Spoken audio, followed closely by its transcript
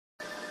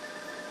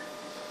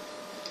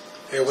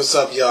Hey, what's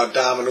up, y'all?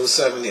 Dominoes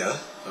 7 here.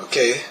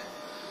 Okay,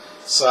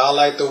 so I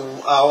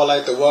would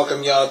like to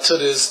welcome y'all to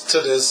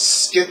this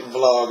skit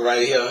vlog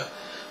right here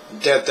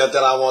that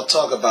I want to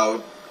talk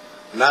about.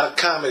 Not a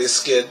comedy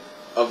skit,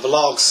 a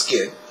vlog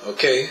skit.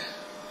 Okay,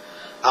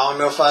 I don't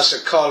know if I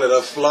should call it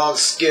a vlog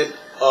skit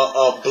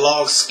or a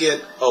blog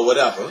skit or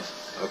whatever.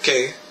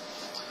 Okay,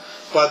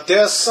 but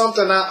there's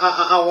something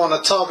I want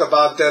to talk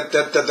about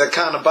that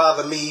kind of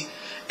bother me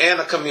and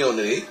the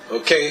community.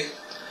 Okay.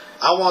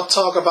 I want to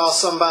talk about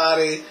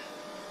somebody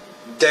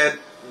that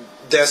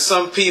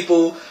some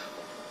people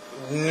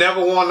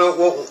never want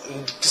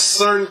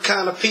certain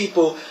kind of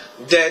people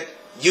that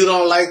you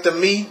don't like to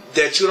meet,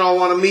 that you don't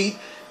want to meet,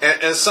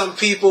 and some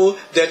people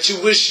that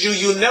you wish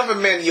you never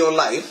met in your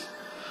life,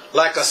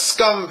 like a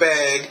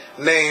scumbag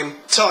named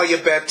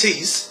Toya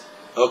Baptiste.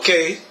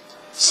 Okay,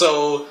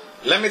 so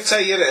let me tell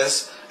you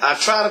this. I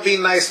try to be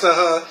nice to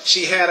her.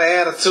 She had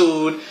an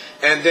attitude,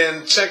 and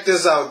then check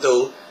this out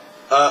though.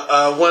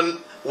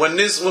 When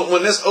this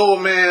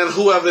old man,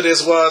 whoever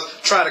this was,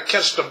 tried to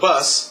catch the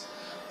bus,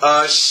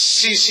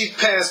 she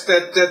passed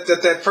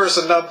that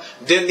person up,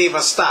 didn't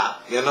even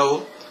stop. You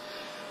know,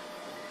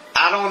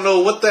 I don't know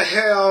what the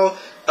hell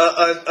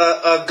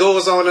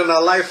goes on in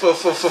her life for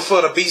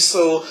to be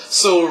so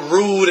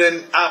rude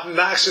and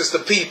obnoxious to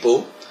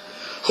people.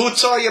 Who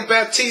Toya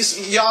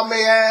Baptiste, y'all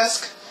may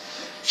ask?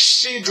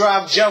 She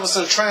drive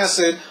Jefferson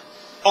Transit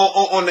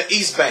on the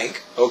East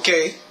Bank.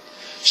 Okay.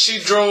 She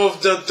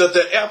drove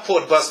the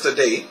airport bus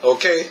today,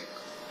 okay?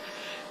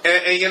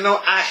 And you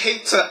know, I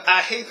hate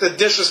to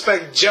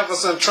disrespect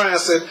Jefferson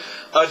Transit,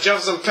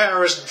 Jefferson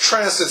Parish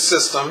transit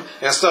system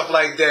and stuff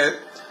like that.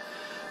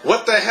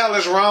 What the hell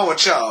is wrong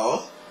with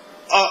y'all?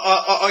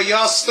 Are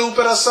y'all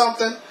stupid or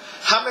something?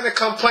 How many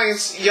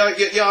complaints y'all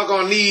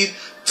gonna need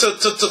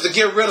to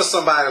get rid of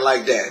somebody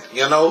like that?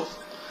 You know?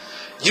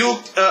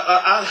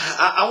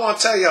 I want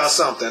to tell y'all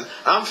something.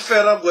 I'm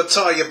fed up with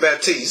Toya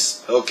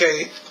Baptiste,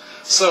 okay?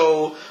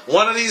 So,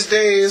 one of these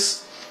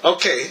days,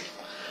 okay,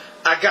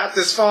 I got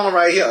this phone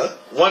right here.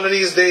 One of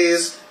these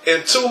days,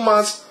 in 2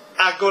 months,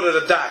 I go to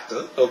the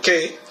doctor,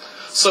 okay?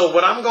 So,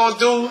 what I'm going to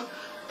do,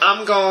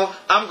 I'm going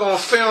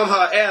to film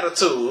her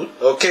attitude,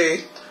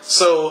 okay?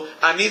 So,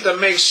 I need to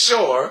make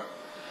sure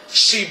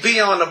she be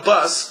on the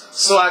bus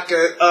so I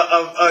can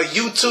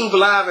YouTube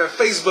Live and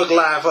Facebook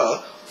Live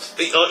her.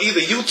 Or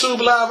either YouTube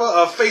Live her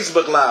or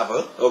Facebook Live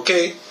her,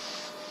 okay?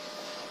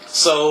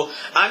 So,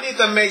 I need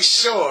to make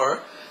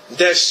sure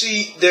that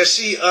she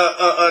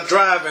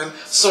driving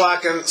so I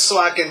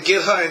can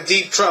get her in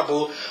deep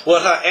trouble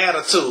with her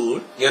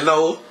attitude, you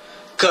know,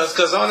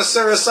 cause on the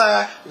serious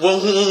side,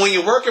 when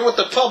you're working with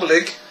the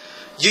public,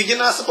 you're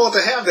not supposed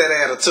to have that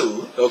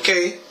attitude,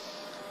 okay?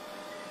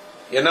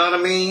 You know what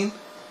I mean?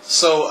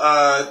 So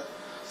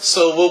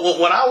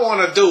what I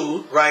want to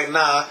do right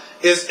now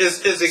is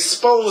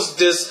expose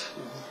this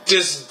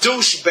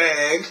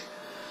douchebag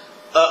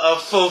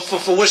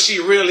for what she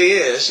really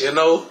is, you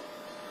know.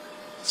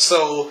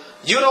 So,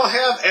 you don't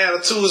have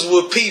attitudes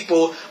with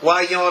people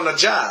while you're on the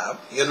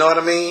job. You know what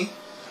I mean?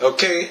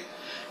 Okay?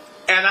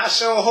 And I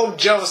sure hope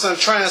Jefferson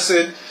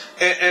Transit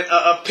and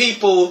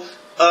people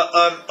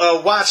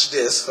watch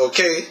this,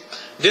 okay?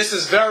 This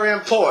is very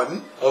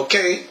important,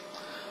 okay?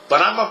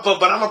 But I'm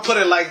gonna put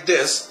it like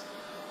this.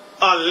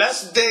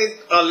 Unless they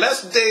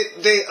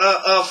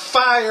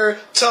fire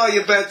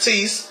Toya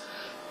Baptiste,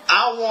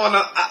 I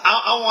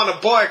wanna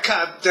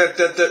boycott the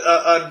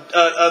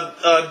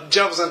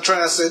Jefferson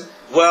Transit.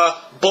 Well,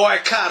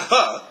 boycott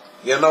her,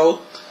 you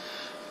know.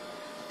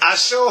 I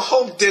sure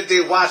hope that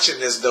they're watching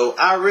this, though.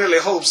 I really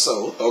hope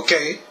so,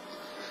 okay?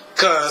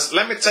 Because,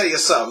 let me tell you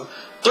something.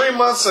 3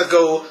 months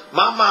ago,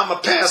 my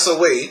mama passed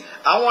away.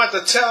 I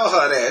wanted to tell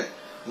her that,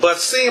 but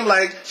seemed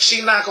like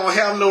she not going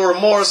to have no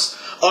remorse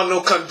or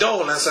no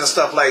condolence and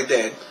stuff like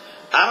that.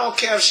 I don't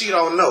care if she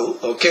don't know,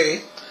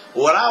 okay?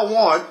 What I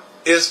want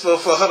is for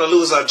her to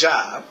lose her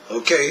job,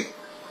 okay?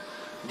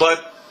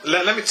 But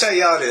let me tell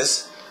y'all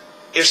this.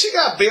 If she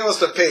got bills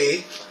to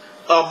pay,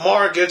 a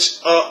mortgage,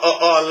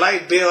 a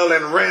light bill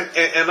and rent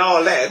and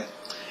all that,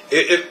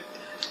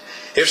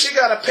 if she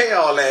got to pay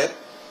all that,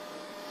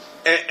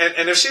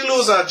 and if she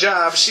lose her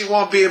job, she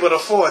won't be able to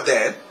afford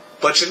that.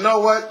 But you know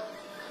what?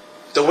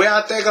 The way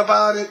I think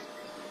about it,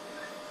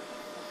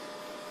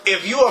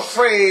 if you're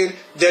afraid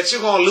that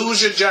you're going to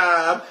lose your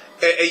job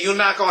and you're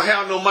not going to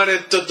have no money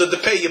to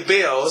pay your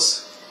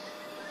bills,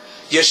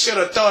 you should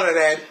have thought of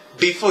that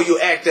before you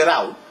acted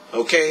out,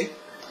 okay?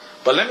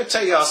 But let me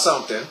tell y'all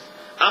something.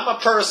 I'm a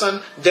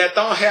person that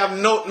don't have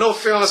no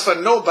feelings for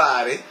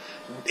nobody.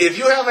 If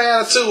you have an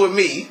attitude with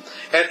me,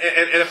 and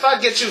if I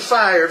get you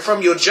fired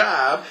from your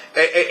job,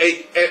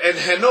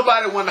 and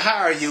nobody want to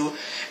hire you,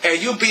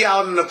 and you be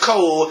out in the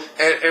cold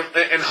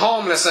and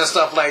homeless and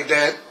stuff like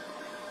that,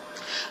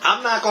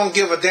 I'm not going to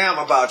give a damn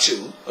about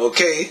you,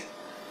 okay?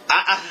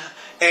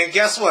 And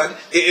guess what?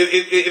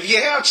 If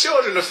you have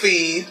children to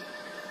feed,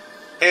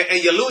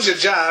 and you lose your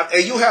job,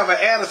 and you have an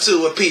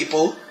attitude with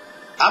people,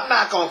 I'm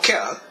not going to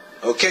care,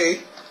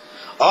 okay?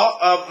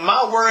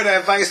 My word of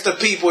advice to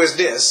people is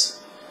this.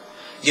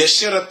 You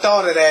should have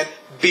thought of that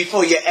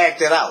before you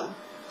acted out.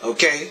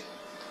 Okay?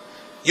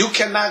 You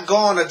cannot go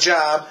on a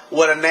job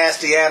with a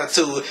nasty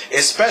attitude,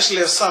 especially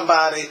if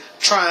somebody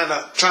trying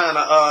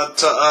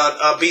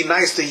to be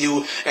nice to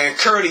you and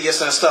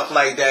courteous and stuff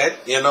like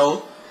that. You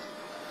know.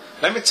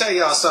 Let me tell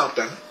y'all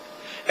something.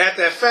 At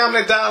that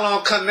Family Dollar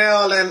on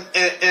Canal and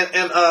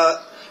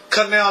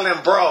Canal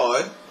and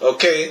Broad,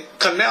 okay,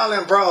 Canal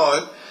and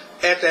Broad,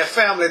 at that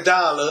Family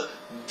Dollar,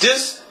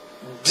 this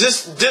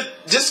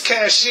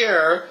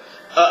cashier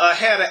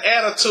had an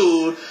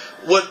attitude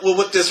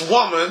with this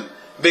woman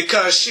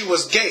because she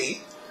was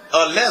gay,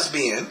 a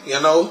lesbian, you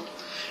know,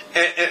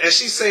 and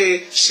she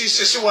said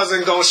she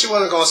wasn't gonna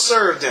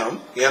serve them,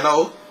 you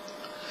know.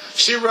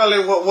 She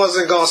really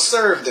wasn't gonna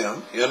serve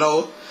them, you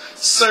know.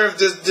 Serve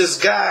this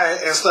guy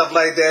and stuff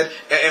like that,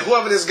 and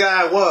whoever this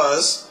guy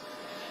was,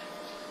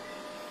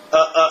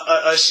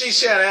 she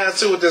had an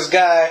attitude with this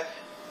guy,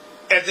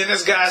 and then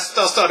this guy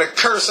started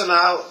cursing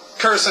her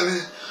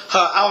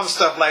out and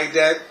stuff like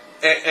that,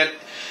 and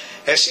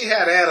she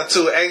had an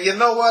attitude. And you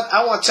know what?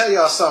 I want to tell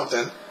y'all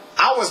something.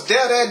 I was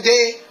there that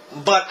day,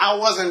 but I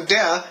wasn't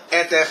there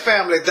at that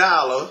Family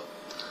Dollar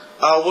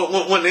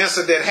when the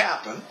incident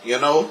happened. You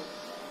know,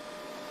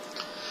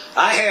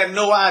 I had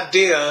no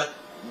idea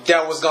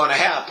that was going to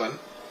happen.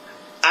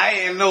 I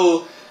didn't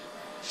know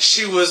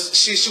she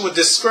would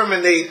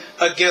discriminate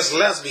against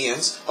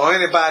lesbians or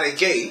anybody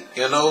gay,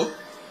 you know.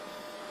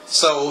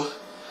 So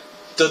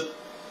to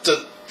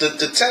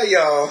tell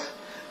y'all,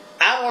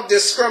 I don't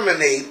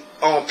discriminate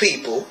on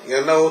people,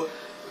 you know,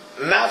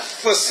 not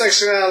for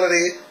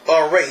sexuality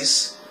or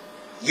race.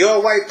 You're a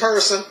white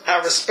person, I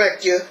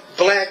respect you.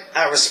 Black,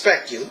 I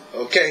respect you,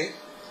 okay?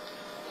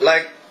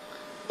 Like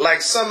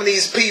some of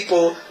these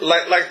people,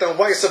 like the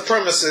white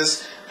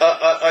supremacists,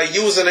 are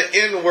using the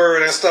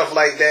N-word and stuff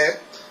like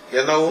that,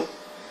 you know.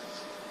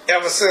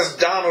 Ever since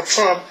Donald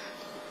Trump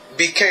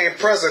became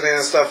president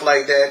and stuff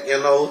like that, you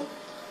know.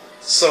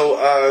 So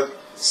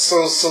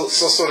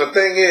the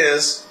thing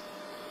is,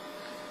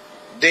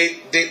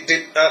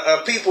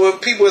 people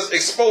is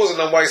exposing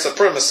the white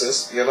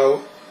supremacists, you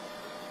know.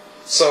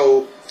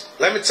 So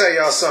let me tell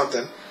y'all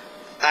something.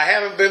 I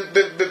haven't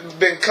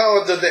been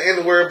called the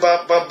N-word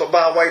by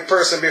a white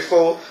person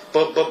before,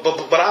 but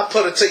I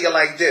put it to you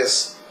like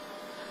this: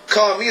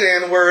 call me the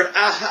N-word,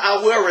 I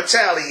will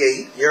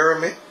retaliate. You hear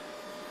me?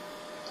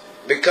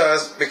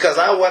 Because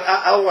I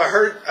would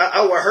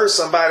hurt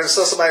somebody if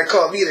somebody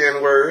called me the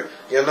N-word.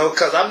 You know,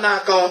 because I'm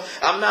not gonna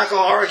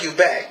argue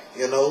back.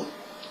 You know,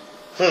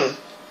 I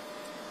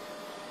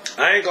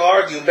ain't gonna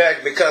argue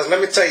back, because let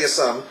me tell you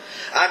something.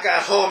 I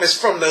got homies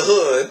from the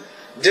hood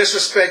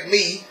disrespect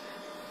me,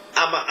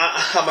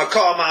 I'ma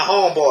call my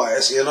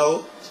homeboys, you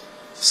know.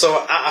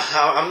 So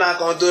I'm not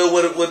gonna do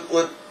it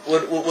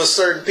with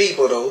certain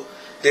people though.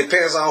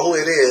 Depends on who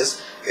it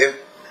is.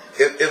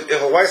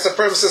 If a white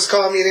supremacist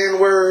call me the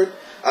N-word,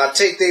 I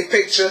take their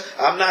picture.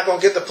 I'm not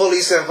gonna get the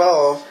police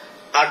involved.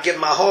 I get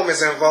my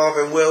homies involved,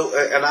 and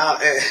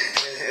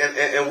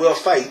we'll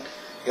fight.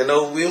 You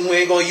know, we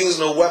ain't gonna use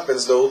no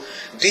weapons though.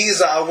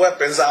 These are our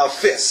weapons, our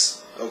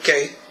fists.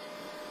 Okay.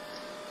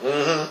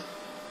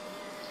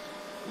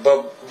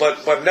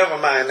 But never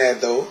mind that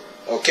though.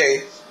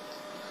 Okay.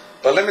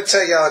 But let me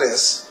tell y'all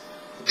this.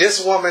 This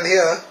woman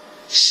here,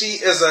 she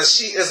is a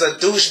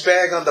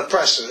douchebag under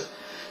pressure.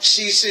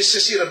 She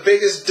the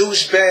biggest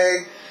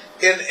douchebag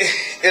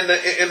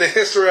in the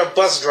history of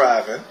bus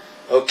driving.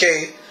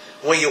 Okay.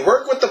 When you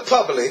work with the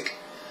public,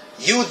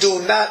 you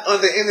do not,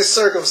 under any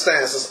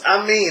circumstances,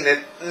 I mean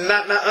it,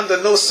 not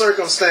under no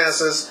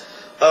circumstances,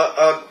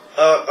 catch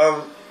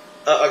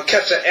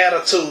an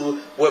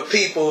attitude with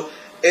people,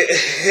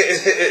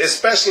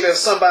 especially if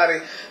somebody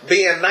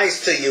being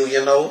nice to you,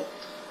 you know.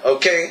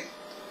 Okay.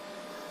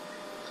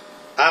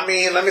 I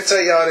mean, let me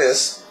tell y'all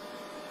this.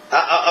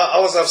 I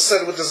was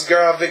upset with this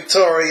girl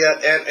Victoria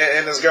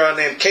and this girl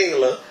named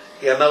Kayla,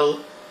 you know,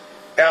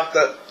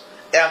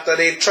 after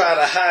they tried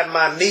to hide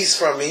my niece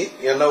from me,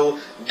 you know.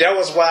 That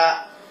was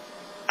why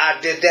I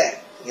did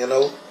that, you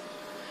know.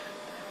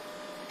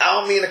 I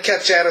don't mean to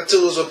catch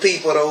attitudes with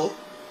people though,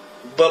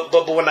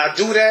 but when I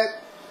do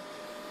that,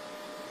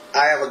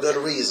 I have a good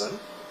reason,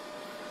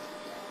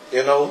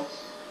 you know.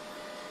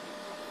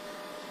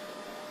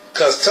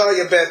 Cause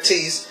Talia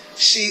Baptiste,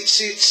 she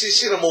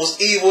the most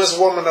evilest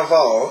woman of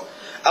all.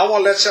 I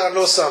want to let y'all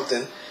know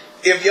something.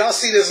 If y'all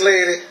see this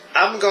lady,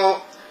 I'm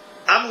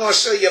gonna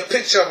show you a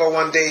picture of her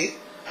one day.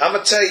 I'm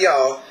gonna tell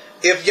y'all,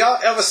 if y'all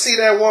ever see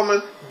that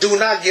woman, do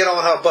not get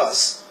on her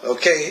bus.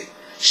 Okay?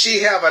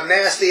 She have a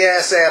nasty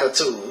ass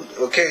attitude.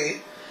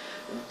 Okay?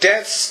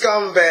 That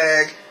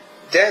scumbag,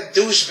 that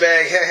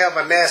douchebag have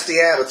a nasty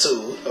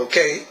attitude.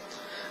 Okay?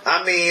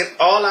 I mean,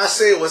 all I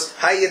said was,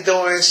 "How you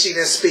doing?" She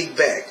didn't speak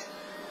back.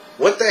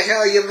 What the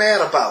hell you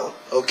mad about?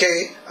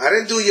 Okay? I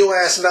didn't do your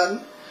ass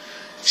nothing.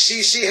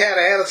 She had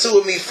an attitude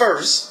with me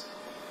first.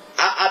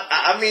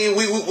 I mean,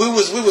 we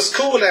was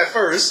cool at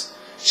first.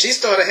 She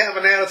started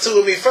having an attitude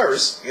with me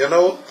first, you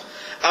know.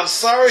 I'm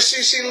sorry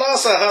she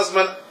lost her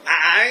husband.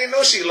 I ain't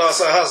know she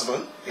lost her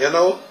husband, you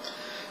know.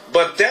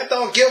 But that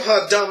don't give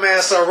her dumb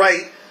ass a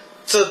right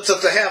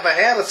to have an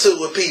attitude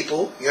with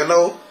people, you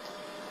know.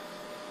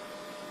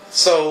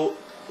 So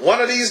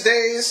one of these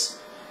days,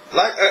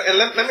 like, and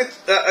let me,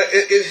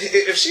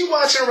 if she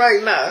watching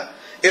right now,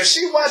 if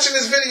she watching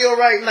this video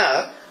right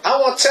now, I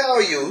want to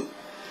tell you,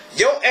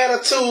 your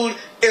attitude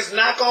is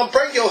not gonna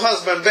bring your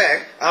husband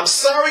back. I'm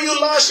sorry you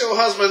lost your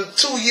husband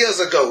 2 years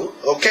ago.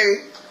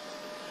 Okay,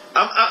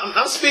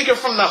 I'm speaking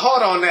from the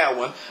heart on that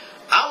one.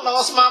 I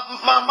lost my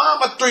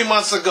mama 3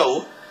 months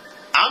ago.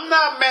 I'm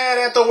not mad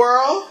at the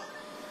world.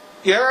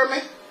 You heard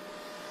me?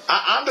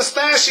 I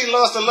understand she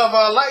lost the love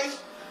of her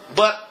life,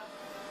 but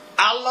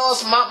I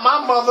lost my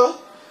mother.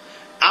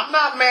 I'm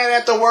not mad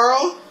at the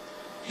world.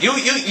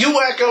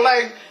 You acting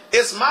like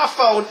it's my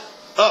fault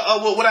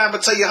what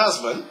happened to your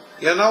husband.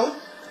 You know?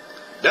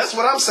 That's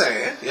what I'm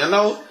saying. You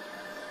know?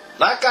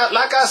 Like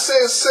I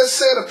said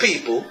to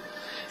people,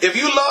 if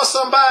you lost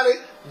somebody,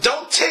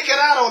 don't take it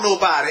out on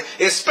nobody,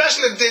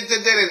 especially if they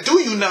didn't do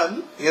you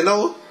nothing. You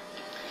know?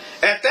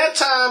 At that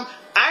time,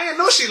 I didn't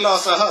know she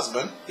lost her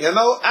husband. You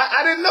know?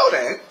 I didn't know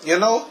that. You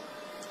know?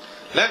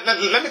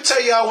 Let me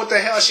tell y'all what the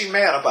hell she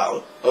mad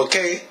about.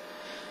 Okay?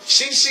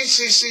 She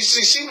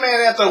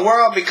mad at the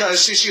world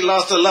because she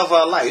lost the love of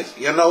her life.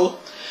 You know?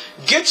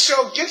 Get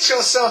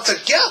yourself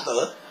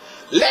together.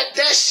 Let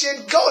that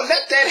shit go.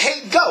 Let that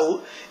hate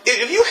go.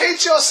 If you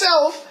hate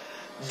yourself,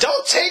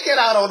 don't take it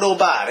out on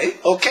nobody.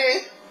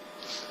 Okay?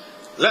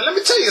 Let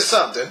me tell you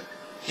something.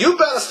 You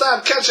better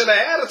stop catching the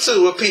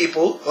attitude with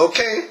people.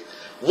 Okay?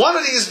 One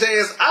of these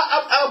days,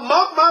 I'll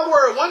mark my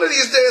word, one of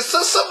these days,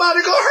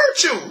 somebody gonna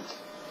hurt you.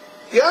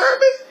 You heard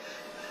me?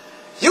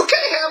 You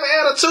can't have an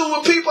attitude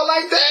with people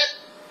like that.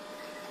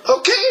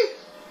 Okay?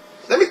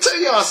 Let me tell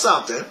y'all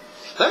something.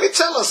 Let me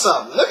tell her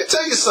something. Let me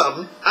tell you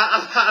something.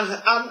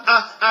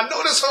 I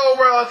know this whole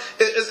world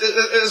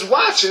is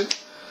watching.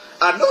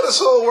 I know this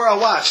whole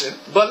world watching.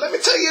 But let me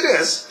tell you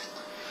this.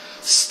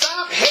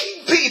 Stop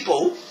hating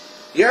people.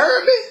 You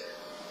heard me?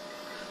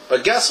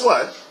 But guess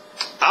what?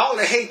 I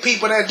only hate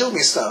people that do me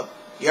stuff.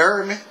 You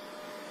heard me?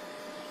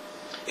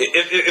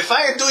 If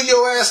I ain't do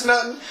your ass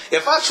nothing,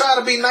 if I try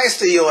to be nice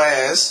to your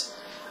ass,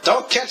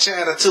 don't catch your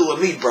attitude with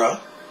me, bro.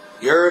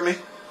 You heard me?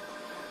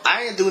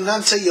 I ain't do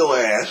nothing to your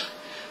ass.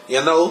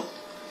 You know?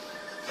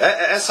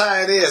 That's how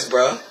it is,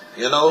 bro.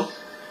 You know?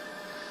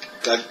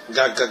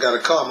 Got to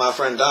call my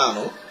friend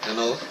Donald, you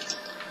know?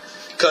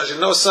 Because you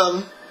know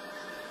something?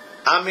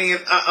 I mean,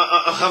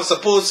 I'm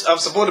supposed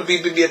to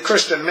be a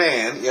Christian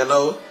man, you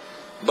know?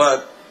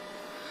 But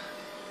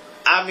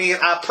I mean,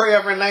 I pray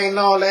every night and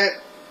all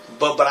that,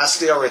 but I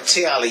still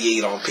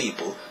retaliate on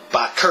people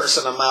by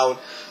cursing them out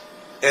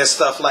and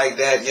stuff like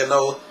that, you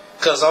know.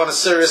 Because on the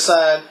serious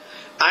side,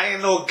 I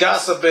ain't know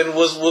gossiping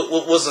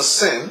was a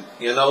sin,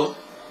 you know.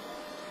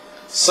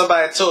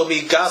 Somebody told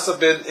me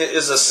gossiping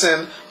is a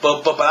sin,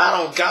 but I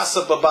don't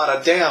gossip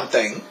about a damn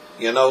thing,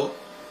 you know.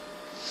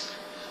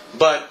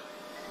 But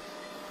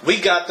we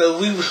got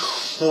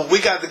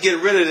to get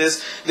rid of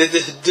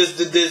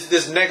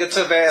this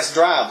negative ass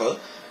driver,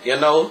 you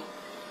know.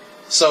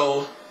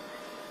 So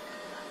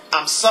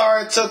I'm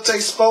sorry to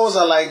expose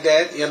her like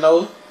that, you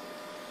know.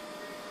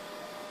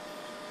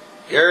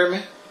 You hear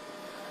me?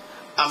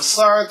 I'm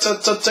sorry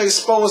to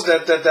expose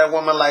that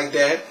woman like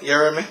that. You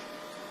hear me?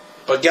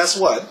 But guess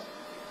what?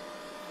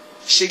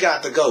 She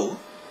got to go.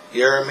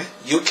 You hear me?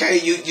 You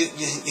can't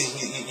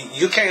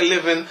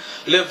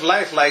live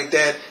life like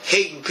that,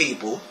 hating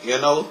people. You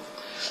know,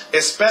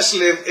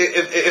 especially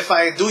if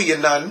I ain't do you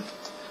nothing.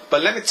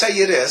 But let me tell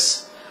you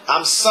this.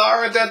 I'm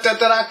sorry that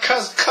I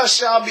cuss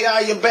y'all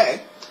behind your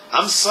back.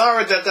 I'm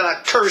sorry that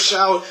I curse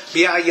y'all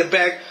behind your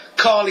back,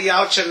 call you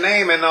out your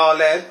name and all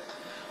that.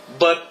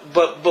 But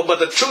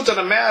the truth of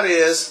the matter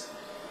is,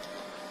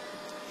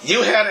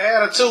 you had an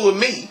attitude with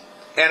me,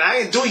 and I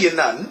ain't do you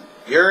nothing.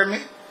 You heard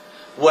me?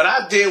 What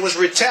I did was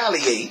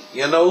retaliate.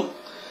 You know,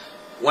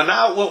 when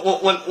I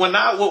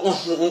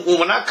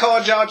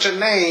called you out your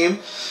name.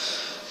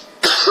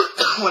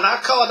 When I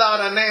called out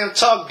her name,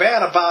 talked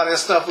bad about it and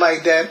stuff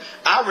like that,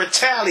 I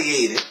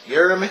retaliated. You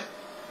hear me?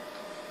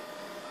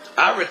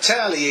 I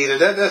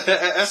retaliated.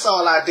 That's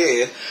all I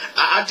did.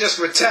 I just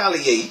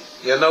retaliate,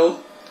 you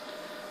know?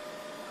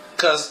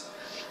 Because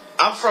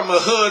I'm from a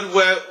hood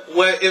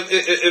where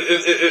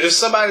if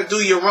somebody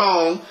do you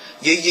wrong,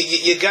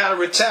 you gotta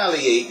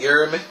retaliate. You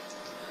hear me?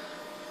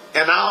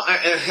 And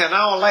I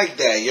don't like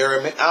that. You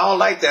hear me? I don't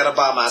like that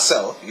about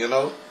myself. You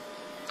know?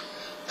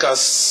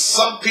 Because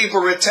some people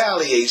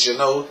retaliate, you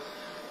know.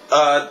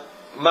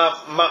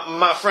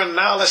 My friend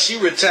Nala, she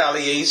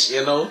retaliates,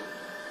 you know.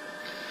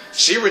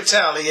 She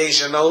retaliates,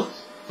 you know.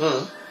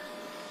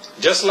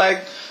 Just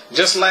like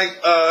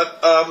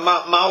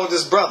my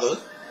oldest brother,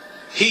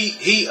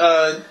 he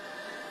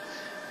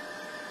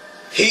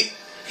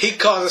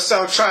called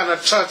himself trying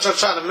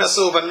to mess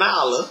over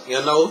Nala,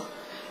 you know.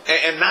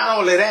 And not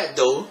only that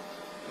though,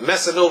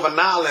 messing over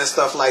Nala and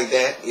stuff like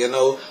that, you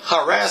know,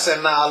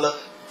 harassing Nala.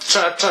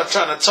 Trying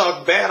to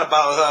talk bad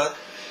about her.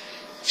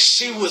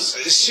 She was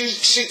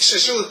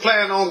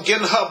planning on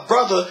getting her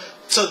brother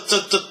to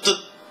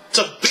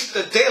to beat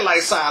the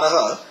daylights out of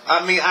her.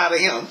 I mean, out of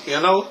him, you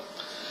know.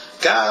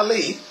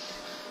 Golly.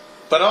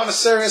 But on the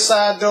serious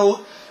side, though,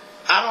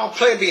 I don't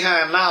play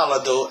behind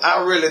Nala, though.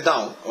 I really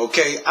don't,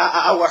 okay?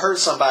 I would hurt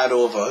somebody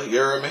over her, you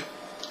hear me?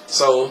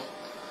 So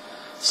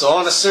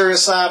on the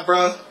serious side,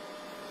 bruh,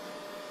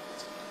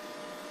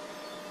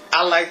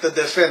 I like to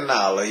defend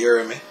Nala, you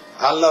hear me?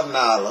 I love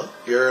Nala,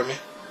 you hear me?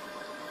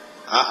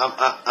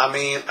 I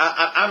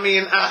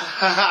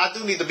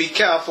do need to be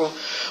careful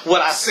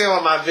what I say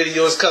on my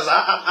videos, because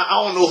I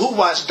don't know who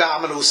watched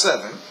Dominoes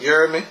 7, you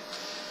hear me?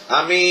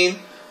 I mean,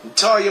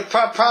 you're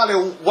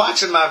probably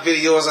watching my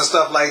videos and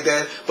stuff like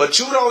that, but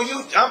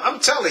I'm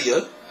telling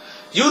you,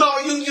 you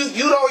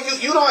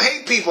don't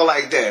hate people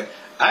like that.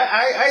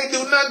 I ain't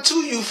do nothing to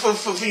you for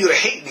you to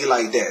hate me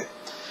like that.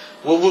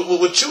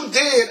 What you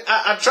did,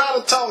 I tried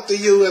to talk to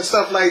you and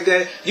stuff like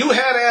that. You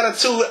had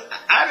attitude.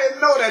 I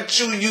didn't know that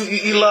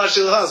you lost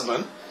your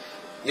husband.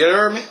 You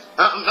heard me?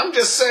 I'm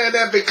just saying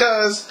that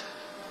because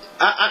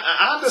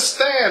I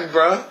understand,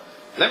 bruh.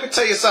 Let me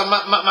tell you something.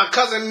 My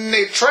cousin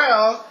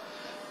Natrell,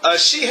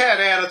 she had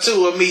attitude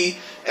with me.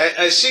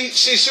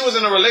 She was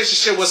in a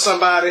relationship with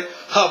somebody.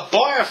 Her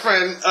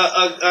boyfriend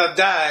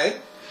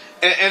died,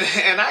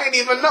 and I didn't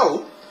even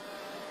know.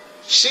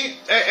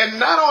 And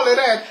not only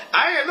that,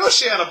 I didn't know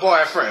she had a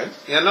boyfriend,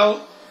 you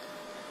know.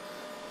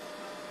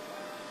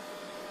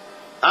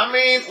 I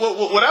mean,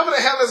 whatever the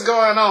hell is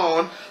going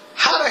on,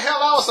 how the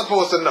hell I was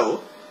supposed to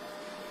know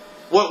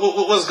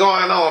what's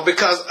going on?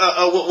 Because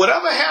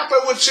whatever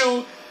happened with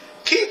you,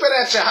 keep it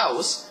at your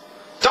house.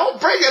 Don't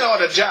bring it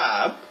on the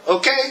job,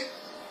 okay?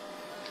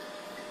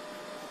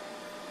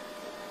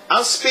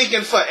 I'm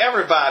speaking for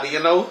everybody, you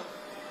know.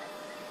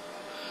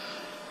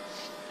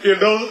 You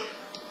know?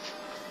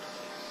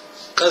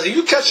 Because if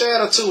you catch your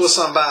attitude with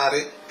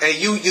somebody and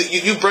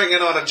you bring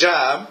it on a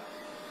job,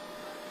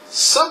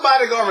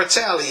 somebody gonna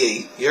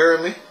retaliate. You hear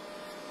me?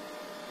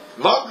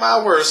 Mark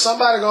my words,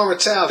 somebody gonna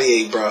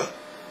retaliate, bro.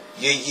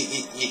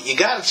 You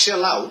gotta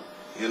chill out.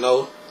 You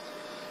know,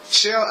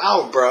 chill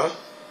out, bro.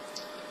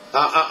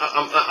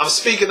 I'm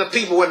speaking to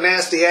people with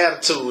nasty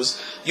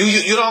attitudes.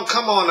 You don't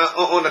come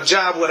on a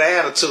job with an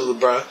attitude,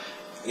 bro.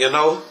 You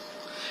know.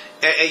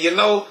 And you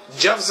know,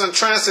 Jefferson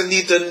Transit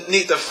need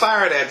to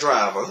fire that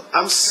driver.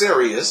 I'm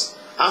serious.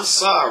 I'm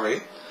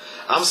sorry.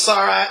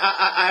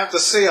 I have to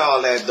say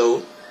all that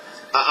though.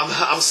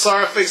 I'm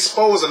sorry for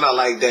exposing her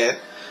like that.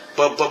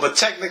 But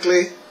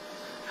technically,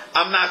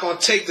 I'm not gonna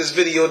take this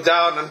video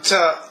down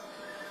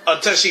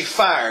until she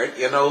fired.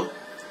 You know.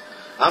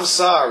 I'm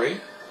sorry.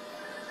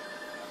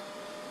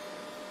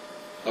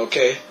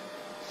 Okay.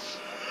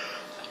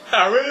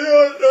 I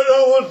really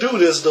don't want to do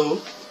this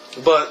though,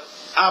 but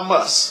I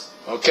must.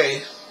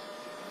 Okay.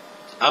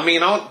 I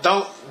mean,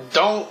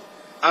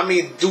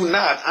 do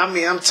not. I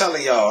mean, I'm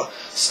telling y'all,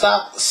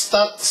 stop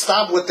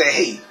with the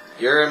hate.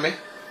 You hear me?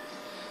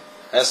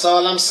 That's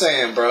all I'm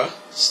saying, bro.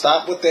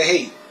 Stop with the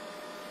hate.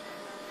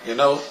 You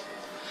know,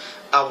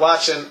 I'm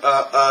watching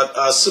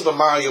Super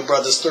Mario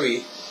Brothers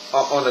 3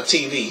 on the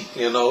TV.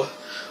 You know,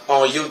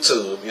 on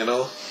YouTube. You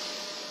know,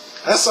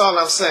 that's all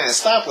I'm saying.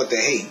 Stop with the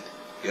hate.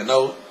 You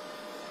know,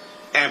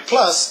 and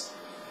plus,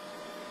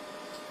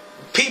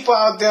 people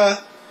out there.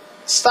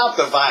 Stop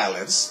the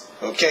violence,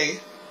 okay?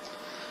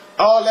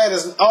 All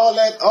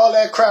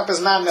that crap is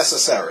not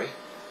necessary.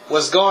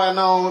 What's going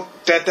on?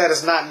 That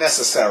is not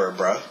necessary,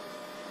 bruh.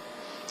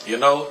 You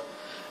know,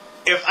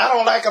 if I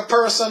don't like a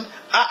person,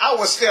 I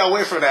would stay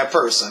away from that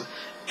person.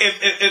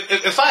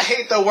 If I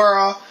hate the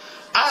world,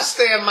 I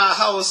stay in my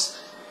house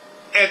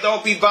and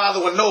don't be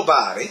bothered with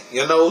nobody.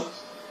 You know,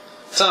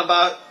 talking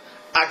about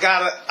I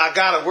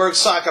gotta work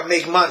so I can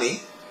make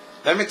money.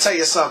 Let me tell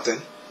you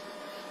something.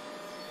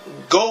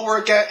 Go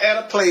work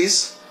at a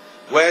place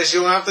where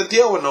you don't have to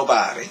deal with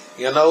nobody.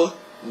 You know,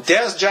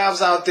 there's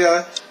jobs out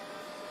there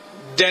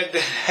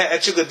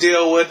that you could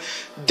deal with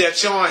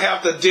that you don't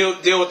have to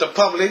deal with the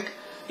public.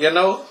 You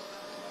know,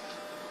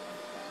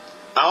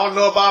 I don't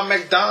know about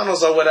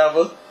McDonald's or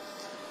whatever.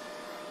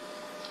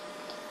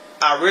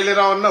 I really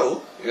don't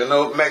know. You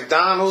know,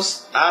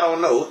 McDonald's, I don't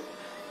know.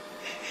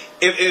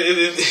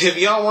 If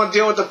you don't want to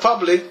deal with the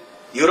public,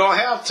 you don't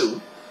have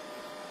to.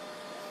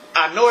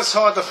 I know it's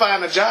hard to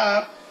find a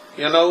job.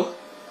 You know,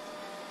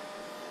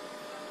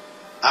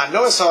 I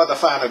know it's hard to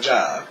find a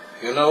job.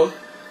 You know,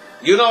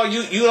 you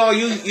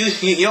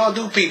don't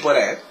do people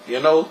that.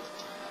 You know,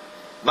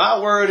 my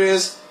word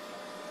is,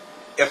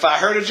 if I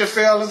hurted your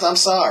feelings, I'm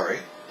sorry,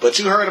 but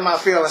you hurted my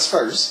feelings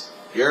first.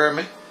 You heard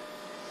me?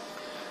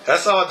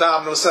 That's all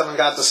Dominoes 7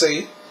 got to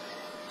say.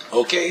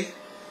 Okay,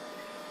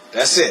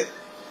 that's it.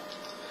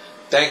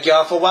 Thank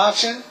y'all for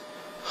watching.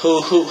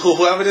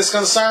 Whoever this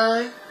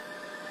concerned.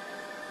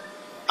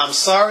 I'm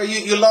sorry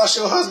you lost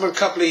your husband a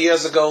couple of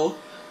years ago,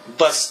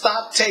 but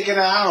stop taking it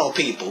out on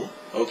people,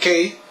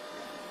 okay?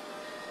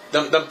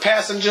 Them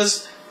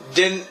passengers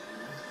didn't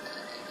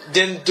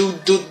do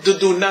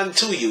nothing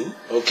to you,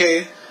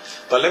 okay?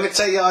 But let me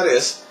tell y'all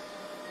this: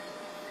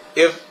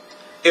 if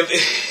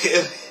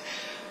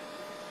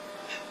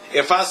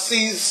I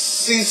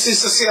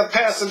see a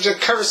passenger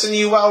cursing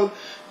you out,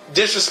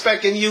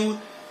 disrespecting you,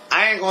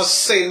 I ain't gonna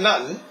say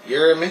nothing. You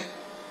hear me?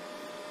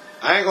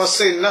 I ain't gonna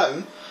say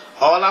nothing.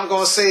 All I'm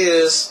gonna say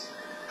is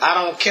I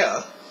don't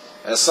care.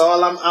 That's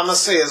all I'm gonna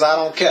say is I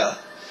don't care.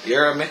 You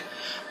hear me?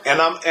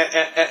 And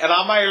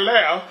I might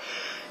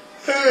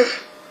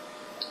laugh.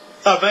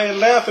 I may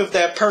laugh if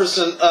that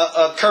person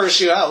curse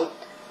you out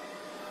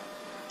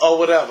or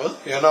whatever,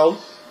 you know.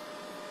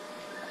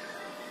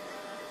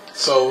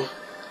 So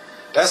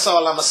that's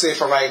all I'm gonna say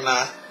for right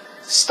now.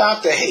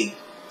 Stop the hate.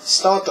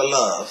 Start the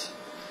love.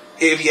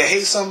 If you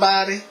hate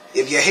somebody,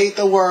 if you hate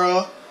the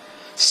world,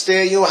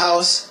 stay in your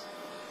house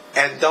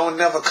and don't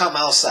never come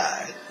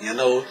outside. You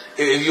know,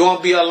 if you want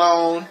to be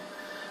alone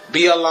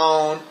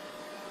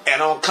and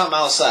don't come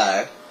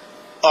outside,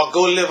 or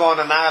go live on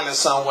an island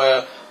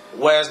somewhere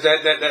where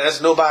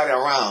there's nobody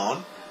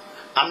around.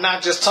 I'm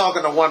not just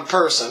talking to one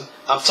person.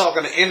 I'm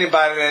talking to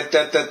anybody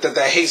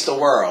that hates the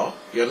world.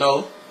 You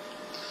know.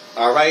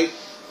 All right.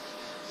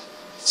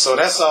 So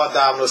that's all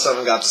Dominoes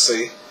 7 got to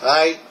say. All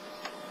right.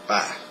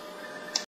 Bye.